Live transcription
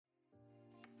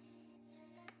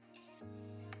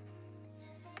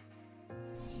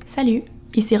Salut,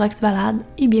 ici Rox Valade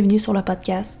et bienvenue sur le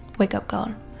podcast Wake Up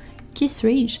Call. Qui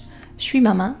suis-je? Je suis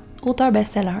maman, auteure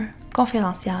best-seller,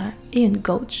 conférencière et une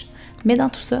coach. Mais dans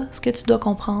tout ça, ce que tu dois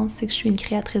comprendre, c'est que je suis une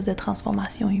créatrice de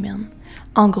transformation humaine.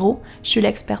 En gros, je suis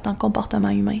l'experte en comportement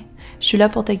humain. Je suis là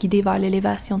pour te guider vers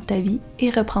l'élévation de ta vie et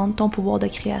reprendre ton pouvoir de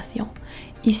création.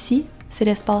 Ici, c'est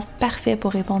l'espace parfait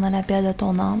pour répondre à l'appel de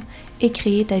ton âme et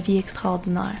créer ta vie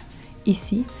extraordinaire.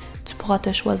 Ici, tu pourras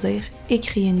te choisir et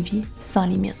créer une vie sans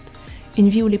limite. Une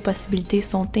vie où les possibilités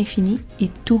sont infinies et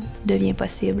tout devient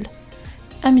possible.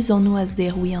 Amusons-nous à se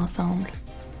dire oui ensemble.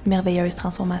 Merveilleuse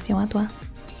transformation à toi!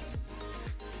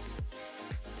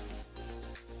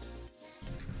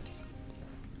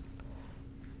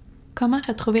 Comment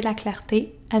retrouver la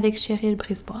clarté avec Cheryl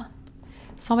Brisebois?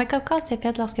 Son wake-up call s'est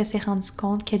fait lorsqu'elle s'est rendue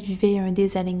compte qu'elle vivait un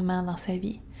désalignement dans sa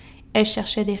vie. Elle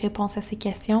cherchait des réponses à ses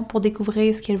questions pour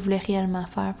découvrir ce qu'elle voulait réellement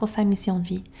faire pour sa mission de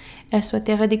vie. Elle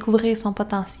souhaitait redécouvrir son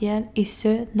potentiel et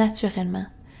ce, naturellement.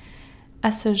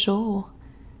 À ce jour,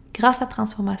 grâce à la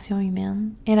transformation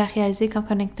humaine, elle a réalisé qu'en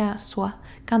connectant à soi,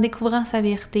 qu'en découvrant sa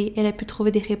vérité, elle a pu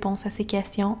trouver des réponses à ses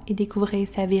questions et découvrir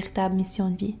sa véritable mission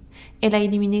de vie. Elle a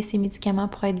éliminé ses médicaments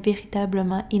pour être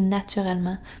véritablement et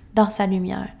naturellement dans sa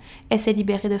lumière. Elle s'est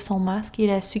libérée de son masque et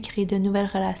elle a su créer de nouvelles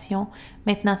relations,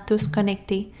 maintenant tous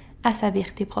connectés à sa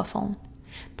vérité profonde.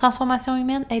 Transformation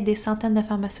humaine aide des centaines de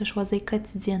femmes à se choisir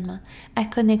quotidiennement, à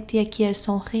connecter à qui elles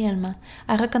sont réellement,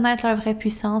 à reconnaître leur vraie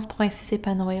puissance pour ainsi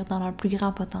s'épanouir dans leur plus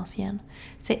grand potentiel.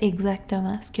 C'est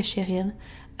exactement ce que Cheryl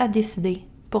a décidé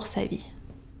pour sa vie.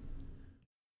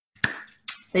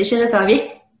 Salut Cheryl, ça va bien?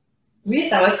 Oui,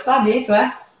 ça va super bien,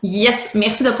 toi? Yes!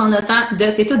 Merci de prendre le temps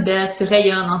t'es toute belle, tu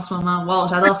rayonnes en ce moment. Wow,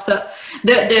 j'adore ça.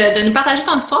 De nous partager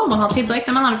ton histoire, on va rentrer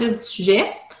directement dans le vif du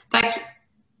sujet. Fait que,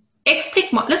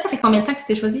 explique-moi. Là, ça fait combien de temps que tu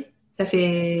t'es choisie? Ça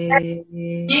fait...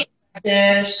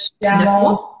 Je suis à 9 mon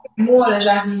mois? mois, là,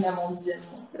 j'arrive à mon 10e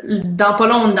mois. Dans pas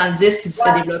long, on est dans le 10 qui se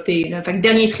fait développer. Là. Fait que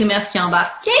dernier trimestre qui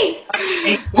embarque.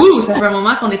 Okay. Ouh, ça fait un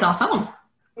moment qu'on est ensemble.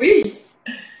 Oui!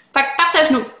 Fait que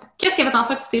partage-nous. Qu'est-ce qui a fait en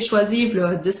sorte que tu t'es choisie,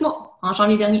 là, 10 mois, en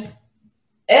janvier dernier?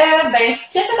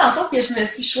 Ce qui a fait en sorte que je me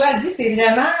suis choisie, c'est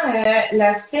vraiment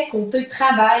l'aspect côté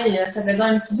travail. Ça faisait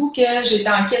un petit bout que j'étais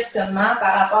en questionnement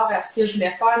par rapport à ce que je voulais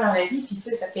faire dans la vie. Puis tu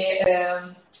sais, ça fait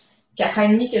 4 ans et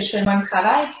demi que je fais le même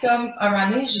travail. Puis comme un moment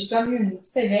donné, j'ai comme eu une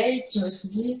petite éveil. Puis je me suis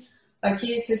dit, OK,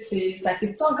 tu sais, ça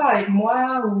fait-tu encore avec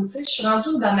moi? Ou tu sais, je suis rendue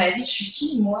où dans ma vie? Je suis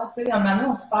qui, moi? Tu sais, un moment donné,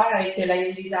 on se perd avec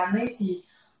les années. Puis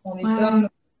on est comme...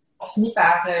 On finit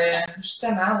par,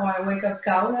 justement, avoir un wake-up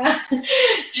call, là.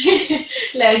 Puis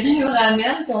la vie nous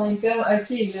ramène, puis on est comme, OK,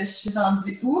 là, je suis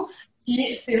rendue où?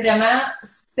 Puis c'est vraiment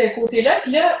ce côté-là.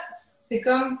 Puis là, c'est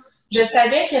comme, je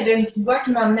savais qu'il y avait une petite voie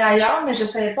qui m'emmenait ailleurs, mais je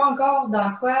savais pas encore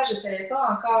dans quoi, je savais pas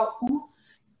encore où.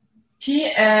 Puis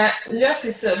là,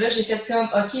 c'est ça. Là, j'ai fait comme,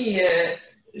 OK,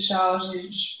 genre,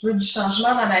 je veux du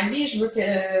changement dans ma vie, je veux que,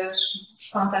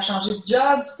 je pense à changer de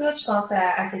job, tout ça, je pense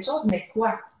à quelque chose, mais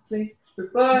quoi, tu sais? Je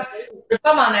peux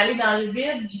pas m'en aller dans le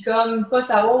vide puis comme pas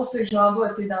savoir où c'est que je m'en vais.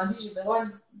 Tu sais, dans la vie, j'ai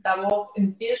besoin d'avoir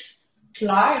une piste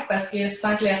claire parce que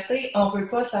sans clarté, on peut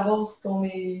pas savoir où ce qu'on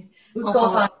s'en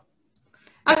va.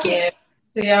 OK.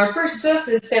 C'est un peu ça.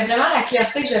 C'était vraiment la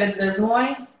clarté que j'avais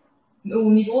besoin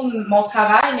au niveau de mon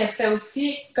travail, mais c'était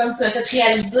aussi, comme tu m'as fait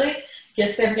réaliser, que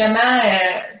c'était vraiment,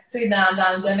 tu sais, dans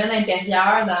le domaine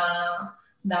intérieur,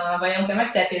 voyons, comment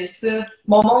tu appelles ça?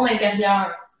 Mon monde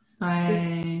intérieur.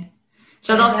 Ouais.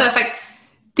 J'adore ça. Fait que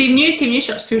t'es venu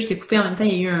chercher, excuse, je t'ai coupé en même temps,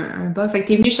 il y a eu un bug. Fait que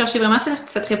t'es venu chercher vraiment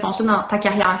cette réponse-là dans ta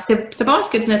carrière. C'est pas mal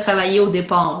ce que tu n'as travaillé au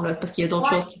départ, là, parce qu'il y a d'autres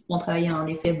choses qui se font travailler en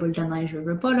effet, boule de neige, je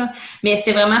veux pas, là. Mais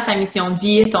c'était vraiment ta mission de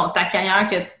vie, ta carrière,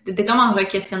 que t'étais comme en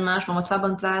re-questionnement, je m'en vais-tu à la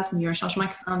bonne place, il y a un changement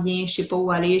qui s'en vient, je sais pas où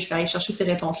aller, je vais aller chercher ces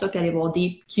réponses-là, puis aller voir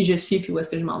qui je suis, puis où est-ce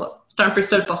que je m'en vais. C'est un peu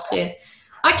ça le portrait.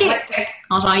 OK. Ouais.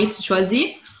 En janvier, tu choisis.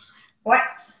 Ouais.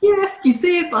 Qu'est-ce qui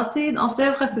s'est passé dans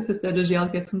ce processus-là? J'ai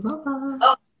hâte que tu nous en parles.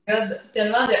 Oh my God,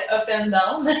 tellement de up and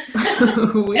down.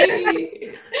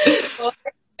 Oui!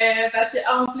 Parce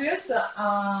qu'en plus,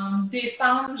 en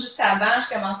décembre, juste avant,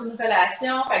 je commençais une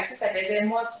relation. Fait que, tu sais, ça faisait,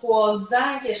 moi, 3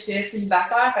 ans que j'étais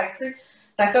célibataire. Fait que, tu sais,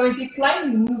 ça a comme été plein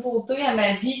de nouveautés à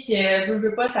ma vie que,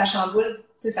 veux pas, ça chamboule.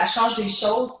 Tu sais, ça change les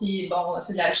choses. Puis, bon,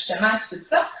 c'est de l'ajustement et tout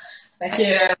ça. Fait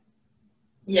que,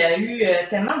 il y a eu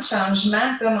tellement de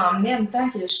changements comme en même temps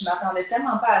que je m'attendais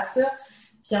tellement pas à ça.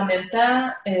 Puis en même temps,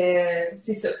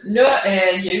 c'est ça. Là,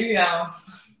 il y a eu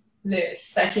le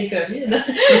sacré COVID.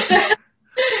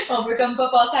 On peut comme pas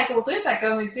passer à côté. Ça a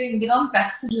comme été une grande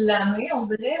partie de l'année, on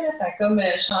dirait. Là. Ça a comme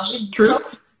changé de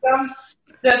choses. Comme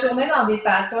retourner dans des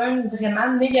patterns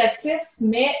vraiment négatifs.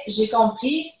 Mais j'ai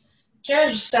compris que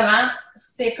justement,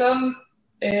 c'était comme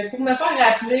pour me faire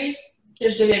rappeler que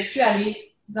je devais plus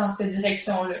aller dans cette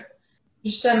direction-là.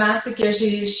 Justement, tu sais, que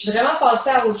je suis vraiment passée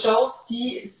à autre chose,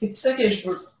 puis c'est pour ça que je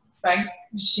veux. Fait que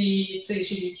j'ai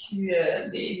vécu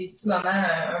des petits moments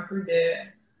un peu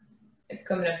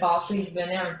comme le passé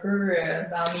revenait un peu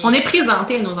dans mes... On est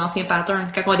présenté à nos anciens patterns.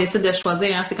 Quand on décide de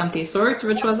choisir, hein, c'est comme t'es sûr que tu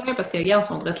veux te choisir parce que regarde, ils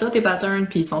sont là, tes patterns,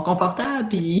 puis ils sont confortables,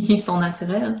 puis ils sont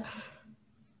naturels.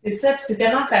 C'est ça, puis c'est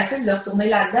tellement facile de retourner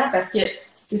là-dedans parce que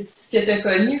c'est ce que t'as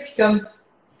connu, puis comme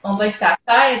on dirait que ta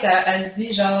tête, elle se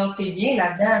dit genre t'es bien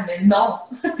là-dedans, mais non,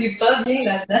 t'es pas bien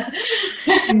là-dedans.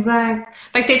 Exact.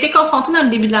 Fait que t'as été confrontée dans le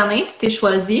début de l'année, tu t'es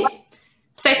choisie.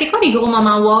 Ça a été quoi les gros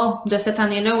moments wow de cette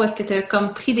année-là où est-ce que tu as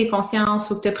comme pris des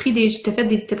consciences ou que t'as pris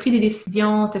des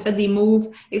décisions, t'as fait des moves?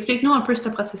 Explique-nous un peu ce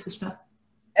processus-là.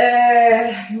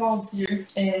 Mon Dieu.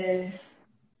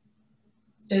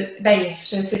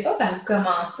 Je sais pas par où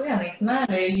commencer, honnêtement.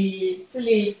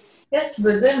 Qu'est-ce que tu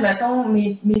veux dire, mettons,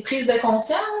 mes prises de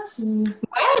conscience ou...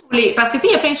 Parce que tu sais,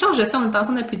 il y a plein de choses, je sais, on est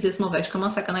ensemble depuis 10 mois, je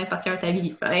commence à connaître par cœur ta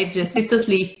vie. Je sais tous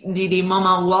les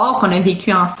moments wow qu'on a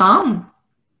vécu ensemble.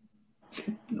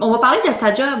 On va parler de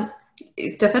ta job.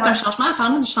 Tu as fait un changement.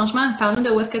 Parle-nous du changement. Parle-nous de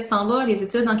où est-ce que tu t'en vas, les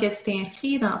études dans lesquelles tu t'es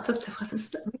inscrit, dans tout ce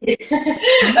processus-là.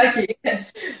 OK.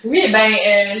 Oui,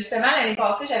 justement, l'année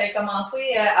passée, j'avais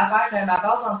commencé à faire ma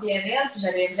base en PNL, puis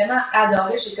j'avais vraiment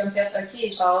adoré. J'ai comme fait,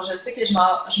 OK, genre, je sais que je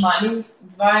m'enligne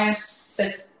vers ce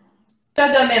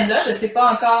domaine-là. Je sais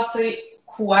pas encore, tu sais,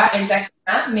 quoi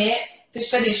exactement, mais, tu sais,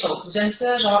 je fais des choses. J'aime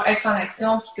ça, genre, être en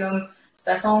action, puis comme... De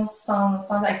toute façon,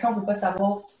 sans action, on ne peut pas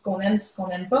savoir ce qu'on aime et ce qu'on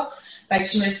n'aime pas. Fait que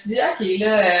je me suis dit, OK,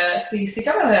 là, c'est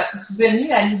comme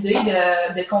revenu à l'idée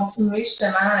de continuer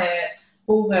justement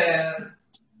pour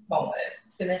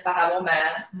finir par avoir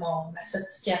ma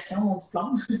certification, mon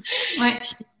diplôme. Ouais.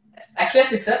 Fait que là,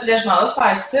 c'est ça. Là, je m'en vais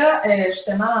faire ça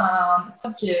justement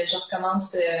en que je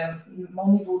recommence mon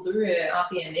niveau 2 en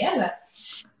PNL.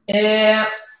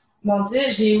 Mon Dieu,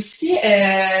 j'ai aussi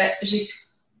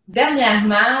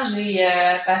dernièrement,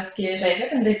 parce que j'avais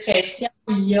fait une dépression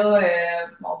il y a,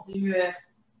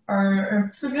 un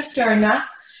petit peu plus qu'un an.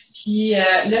 Puis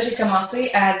là, j'ai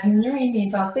commencé à diminuer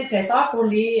mes antidépresseurs pour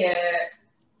les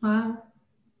faire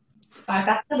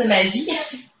partir de ma vie.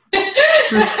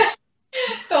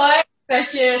 Ouais, fait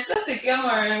que ça, c'est comme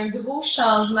un gros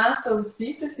changement, ça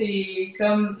aussi. Tu sais, c'est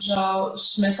comme, genre,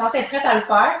 je me sentais prête à le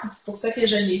faire, c'est pour ça que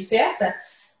je l'ai faite.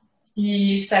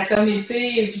 Puis ça a comme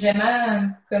été vraiment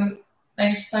comme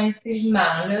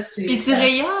instinctivement, là. Puis tu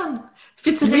rayonnes!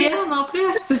 Puis tu rayonnes en plus!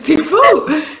 C'est fou!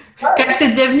 Quand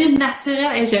c'est devenu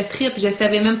naturel, et je trippe, je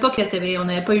savais même pas on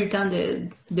n'avait pas eu le temps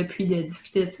depuis de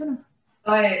discuter de ça. Là.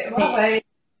 Ouais.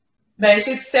 Ben,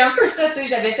 c'est un peu ça, tu sais.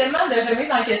 J'avais tellement de remises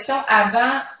en question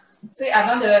avant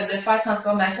de faire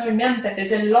transformation humaine. Ça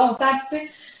faisait longtemps, tu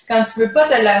sais, quand tu veux pas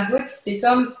te l'avouer, t'es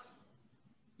comme,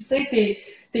 tu sais,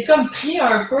 t'es comme pris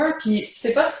un peu, puis tu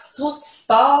sais pas trop ce qui se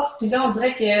passe, puis là, on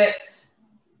dirait que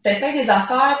t'essaies des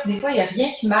affaires, puis des fois, il n'y a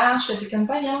rien qui marche, t'es comme,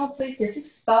 voyons, tu sais, qu'est-ce qui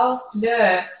se passe? Puis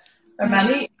là, un moment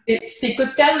donné, tu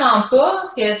t'écoutes tellement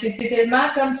pas que t'es tellement,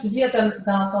 comme tu dis,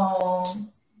 dans ton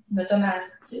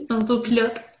automatique. Ton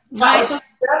autopilote. Ouais,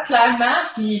 autopilote, clairement,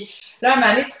 puis là, un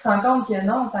moment donné, tu te rends compte que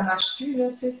non, ça marche plus, là,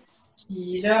 tu sais.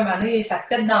 Puis là, un moment donné, ça te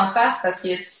pète d'en face parce que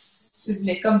tu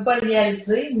voulais comme pas le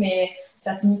réaliser, mais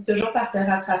ça finit toujours par te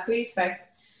rattraper. Fait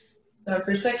c'est un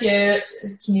peu ça qui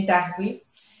m'est arrivé.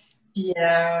 Puis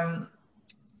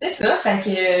c'est ça. Fait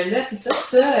que là, c'est ça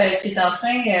qui est en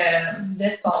train de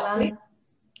se passer.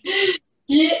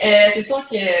 Puis c'est sûr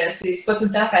que c'est pas tout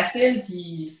le temps facile,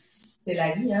 puis c'est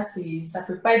la vie, hein. Ça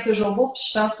peut pas être toujours beau. Puis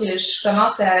je pense que je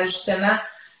commence à justement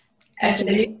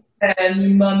accueillir mes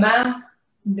moments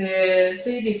tu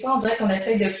sais, des fois, on dirait qu'on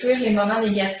essaie de fuir les moments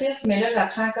négatifs, mais là,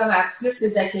 j'apprends comme à plus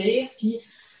les accueillir, puis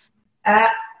à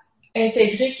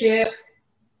intégrer que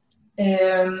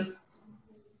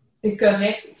c'est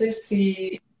correct, tu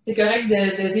sais, c'est correct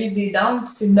de vivre des downs,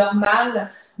 puis c'est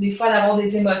normal, des fois, d'avoir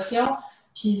des émotions,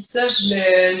 puis ça,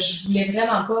 je voulais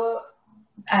vraiment pas,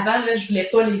 avant, là, je voulais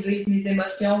pas les vivre, mes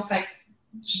émotions, fait que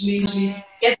je les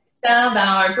fais tout le temps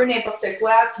dans un peu n'importe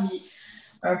quoi, puis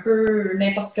un peu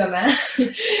n'importe comment.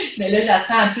 Mais là,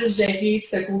 j'apprends à plus gérer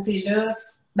ce côté-là.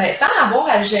 Ben, sans avoir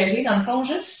à le gérer, dans le fond,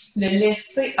 juste le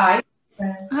laisser être.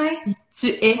 Ouais, tu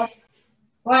es.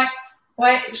 Ouais.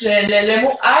 Le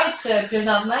mot être,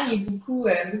 présentement, il est beaucoup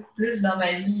plus dans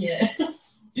ma vie.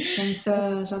 J'aime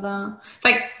ça, j'adore.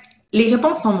 Fait que les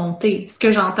réponses sont montées. Ce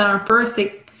que j'entends un peu, c'est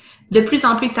que de plus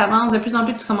en plus que tu avances, de plus en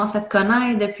plus que tu commences à te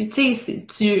connaître,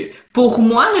 pour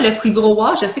moi, là, le plus gros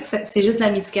wow, je sais que c'est juste la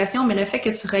médication, mais le fait que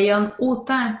tu rayonnes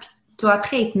autant, puis tu as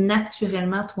appris à être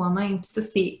naturellement toi-même, puis ça,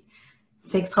 c'est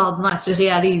extraordinaire. Tu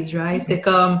réalises, right? T'es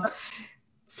comme,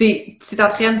 tu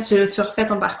t'entraînes, tu refais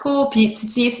ton parcours, puis tu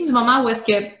te souviens-tu du moment où est-ce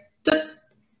que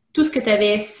tout ce que tu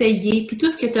avais essayé, puis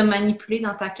tout ce que tu as manipulé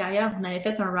dans ta carrière, on avait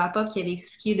fait un wrap-up qui avait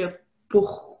expliqué le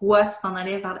pourquoi tu t'en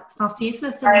allais vers... Tu t'en souviens-tu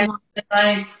de ce moment?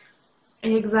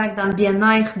 Exact, dans le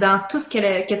bien-être, dans tout ce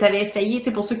que tu avais essayé. Tu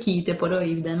sais, pour ceux qui n'étaient pas là,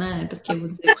 évidemment, parce que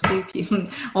vous écoutez, puis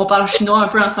on parle chinois un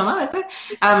peu en ce moment, là, tu sais.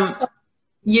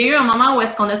 Il y a eu un moment où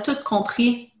est-ce qu'on a tous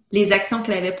compris les actions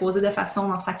qu'elle avait posées de façon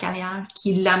dans sa carrière,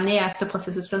 qui l'amenaient à ce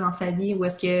processus-là dans sa vie, ou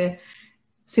est-ce que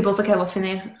c'est pour ça qu'elle va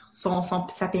finir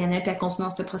sa PNL puis elle continue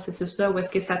dans ce processus-là, ou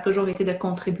est-ce que ça a toujours été de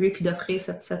contribuer puis d'offrir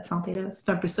cette santé-là? C'est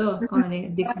un peu ça qu'on avait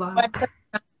découvert.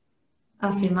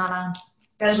 Ah, c'est malade.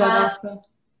 J'adore ça.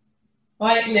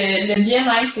 Oui, le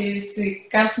bien-être, c'est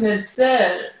quand tu me dis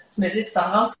ça, tu me dis que tu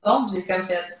t'en rends compte, j'ai comme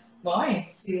fait, ouais,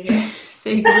 c'est vrai.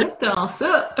 C'est exactement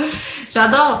ça.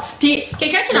 J'adore. Puis,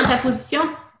 quelqu'un qui est dans ta position,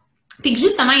 puis que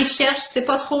justement, il cherche, c'est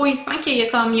pas trop, il sent qu'il y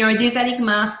a un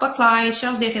désalignement, c'est pas clair, il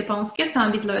cherche des réponses. Qu'est-ce que tu as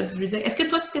envie de lui dire? Est-ce que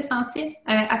toi, tu t'es senti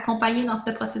accompagné dans ce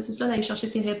processus-là, d'aller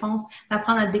chercher tes réponses,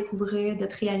 d'apprendre à te découvrir, de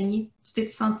te réaligner? Tu t'es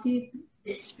senti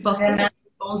supporté par les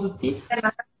bons outils?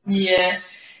 Puis,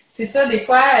 c'est ça, des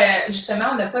fois, justement,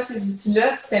 on n'a pas ces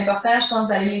outils-là, c'est important, je pense,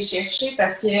 d'aller les chercher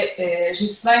parce que j'ai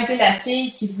souvent été la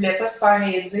fille qui voulait pas se faire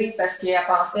aider parce qu'elle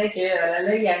pensait que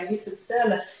là, il arrivait toute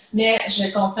seule. Mais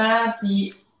je comprends,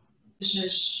 puis je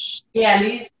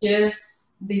réalise que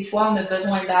des fois, on a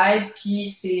besoin d'aide, puis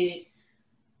c'est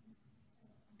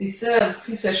ça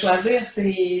aussi, se choisir,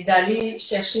 c'est d'aller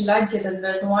chercher l'aide que tu as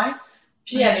besoin.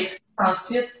 Puis avec ça,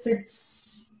 ensuite, tu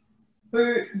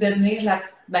peux devenir la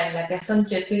personne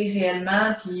que tu es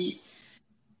réellement. Puis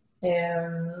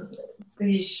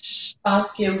je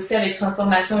pense que aussi avec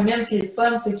Transformation Humaine, ce qui est le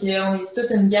fun, c'est qu'on est toute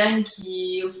une gang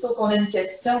qui, aussitôt qu'on a une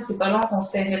question, c'est pas long qu'on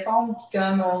se fait répondre. Puis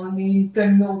comme on est une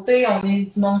communauté, on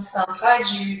est du monde qui s'entraide.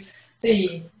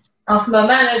 En ce moment,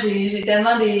 là, j'ai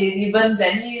tellement des bonnes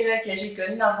amies là, que j'ai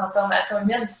connues dans Transformation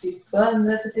Humaine, puis c'est fun.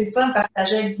 Là, c'est fun de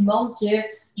partager avec du monde que,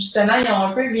 justement, ils ont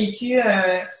un peu vécu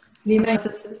les mêmes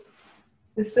processus.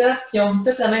 C'est ça, puis on vit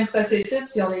tous le même processus,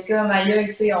 puis on est comme ailleurs,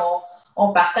 tu sais,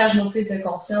 on partage nos prises de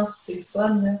conscience, puis c'est le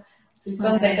fun. Là. C'est le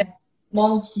fun d'être avec du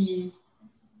monde qui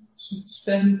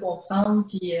peuvent nous comprendre,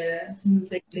 puis nous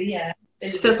aider à...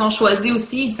 Ils se sont choisis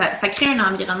aussi, ça crée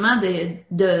un environnement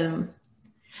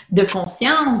de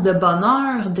conscience, de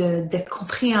bonheur, de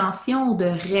compréhension, de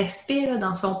respect là,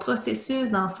 dans son processus,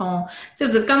 dans son... Tu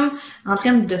sais, vous êtes comme en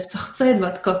train de sortir de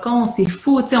votre cocon, c'est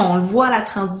fou, tu sais, on le voit la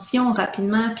transition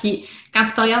rapidement, puis quand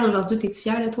tu te regardes aujourd'hui, t'es-tu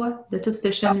fière de toi, de tout ce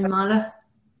cheminement-là?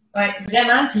 Oui,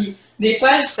 vraiment, puis des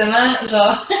fois, justement,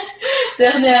 genre,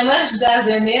 dernièrement, je dis à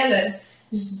Venelle,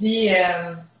 je dis,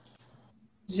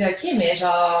 OK, mais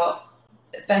genre...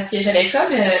 Parce que j'avais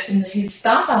comme une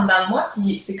résistance en dedans de moi,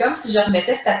 puis c'est comme si je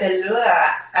remettais cet appel-là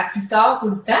à plus tard tout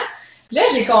le temps. Puis là,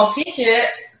 j'ai compris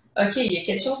que, OK, il y a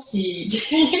quelque chose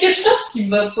qui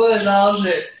va pas, genre,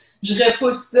 je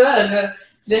repousse ça, là.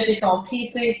 Puis là, j'ai compris,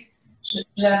 tu sais,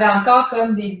 j'avais encore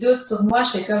comme des doutes sur moi.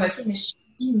 J'étais comme, OK, mais je suis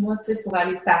qui, moi, tu sais, pour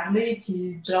aller parler,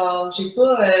 puis genre, j'ai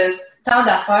pas tant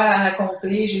d'affaires à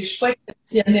raconter, je suis pas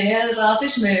exceptionnelle, genre, tu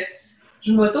sais,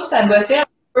 je m'auto-sabotais un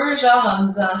peu, genre, en me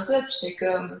disant ça, puis j'étais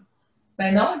comme,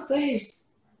 ben non, tu sais,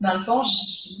 dans le fond,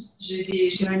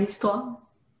 j'ai une histoire.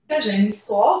 J'ai une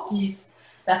histoire, puis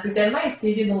ça peut tellement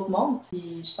inspirer d'autres mondes,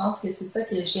 puis je pense que c'est ça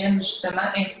que j'aime, justement,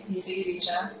 inspirer les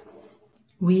gens.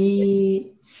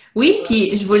 Oui. Oui,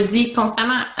 puis je vous le dis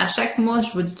constamment, à chaque mois,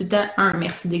 je vous dis tout le temps,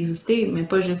 merci d'exister, mais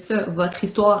pas juste ça. Votre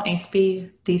histoire inspire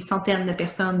des centaines de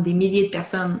personnes, des milliers de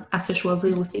personnes à se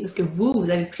choisir aussi, parce que vous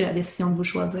avez pris la décision de vous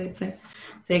choisir, tu sais.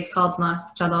 C'est extraordinaire.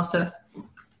 J'adore ça.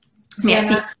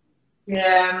 Merci.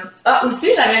 Aussi,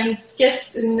 j'avais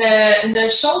une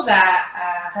chose à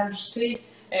rajouter.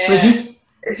 Vas-y.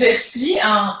 Je suis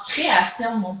en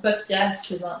création de mon podcast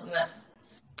présentement.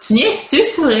 Tu n'y es-tu,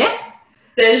 c'est vrai?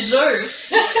 Je te jure!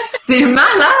 C'est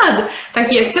malade! Fait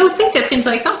qu'il y a ça aussi que tu as pris une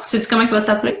direction. Tu sais comment il va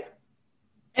s'appeler?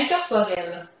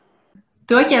 Incorporel.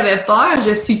 Toi qui avais peur,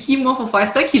 je suis qui, moi, pour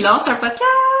faire ça, qui lance un podcast?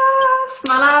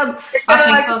 Malade!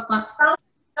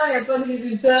 Il n'y a pas de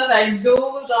résultat, avec go,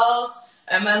 genre,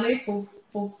 à un moment donné, faut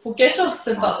quelque chose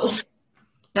se passe.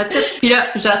 Puis là,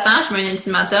 j'attends, je mets un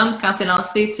ultimatum. Quand c'est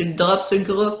lancé, tu le drops sur le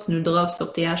groupe, tu nous le drops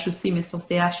sur TH aussi, mais sur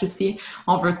CH aussi.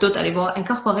 On veut tout aller voir.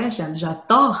 Incorporel,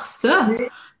 j'adore ça!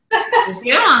 C'est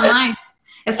vraiment nice!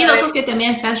 Est-ce qu'il y a d'autres choses que tu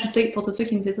aimerais rajouter pour tous ceux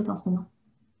qui nous écoutent en ce moment?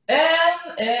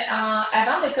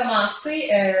 Avant de commencer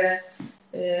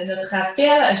notre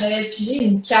appel, j'avais pigé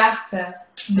une carte.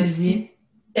 Vas-y.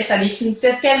 Et ça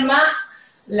définissait tellement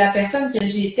la personne que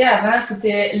j'étais avant,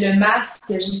 c'était le masque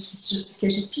que j'ai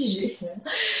pigé.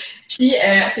 Puis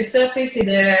c'est ça, tu sais, c'est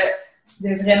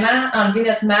de vraiment enlever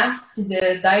notre masque et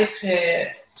d'être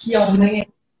qui on est.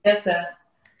 En fait.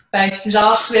 Fait que,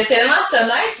 genre, je trouvais tellement ça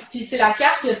nice, puis c'est la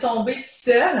carte qui est tombée toute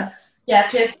seule. Puis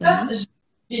après ça,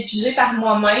 j'ai pigé par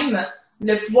moi-même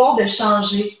le pouvoir de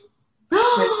changer.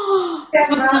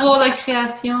 Le pouvoir de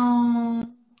création.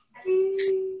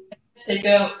 J'étais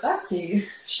comme, ok, je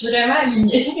suis vraiment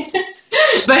alignée.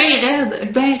 Ben raide.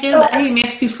 Hey,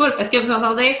 merci full. Est-ce que vous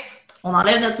entendez? On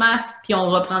enlève notre masque, puis on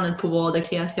reprend notre pouvoir de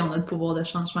création, notre pouvoir de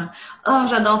changement. Ah,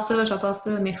 j'adore ça.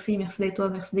 Merci d'être toi,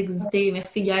 merci d'exister.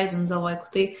 Merci, guys, de nous avoir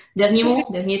écoutés. Dernier mot,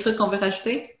 dernier truc qu'on veut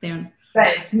rajouter?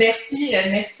 Merci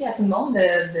à tout le monde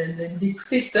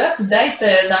d'écouter ça, puis d'être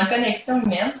dans Connexion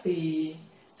humaine,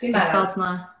 c'est malade.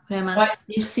 Extraordinaire, vraiment.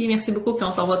 Ouais. Merci beaucoup, puis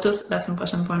on se revoit tous la semaine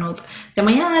prochaine pour un autre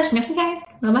témoignage. Merci, guys.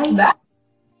 Bye. Bye.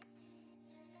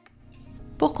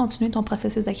 Pour continuer ton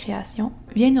processus de création,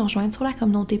 viens nous rejoindre sur la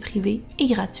communauté privée et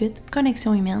gratuite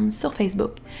Connexion humaine sur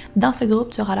Facebook. Dans ce groupe,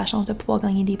 tu auras la chance de pouvoir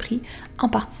gagner des prix en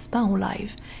participant au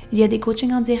live. Il y a des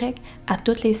coachings en direct à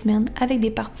toutes les semaines avec des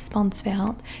participantes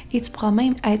différentes et tu pourras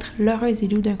même être l'heureuse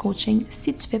élue d'un coaching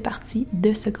si tu fais partie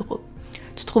de ce groupe.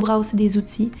 Tu trouveras aussi des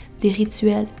outils, des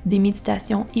rituels, des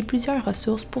méditations et plusieurs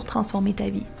ressources pour transformer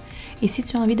ta vie. Et si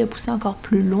tu as envie de pousser encore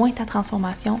plus loin ta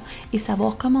transformation et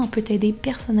savoir comment on peut t'aider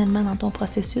personnellement dans ton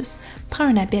processus, prends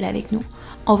un appel avec nous.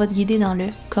 On va te guider dans le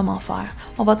comment faire.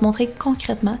 On va te montrer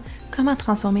concrètement comment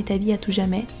transformer ta vie à tout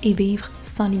jamais et vivre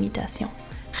sans limitation.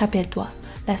 Rappelle-toi,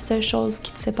 la seule chose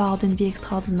qui te sépare d'une vie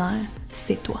extraordinaire,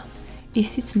 c'est toi. Et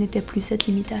si tu n'étais plus cette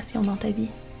limitation dans ta vie?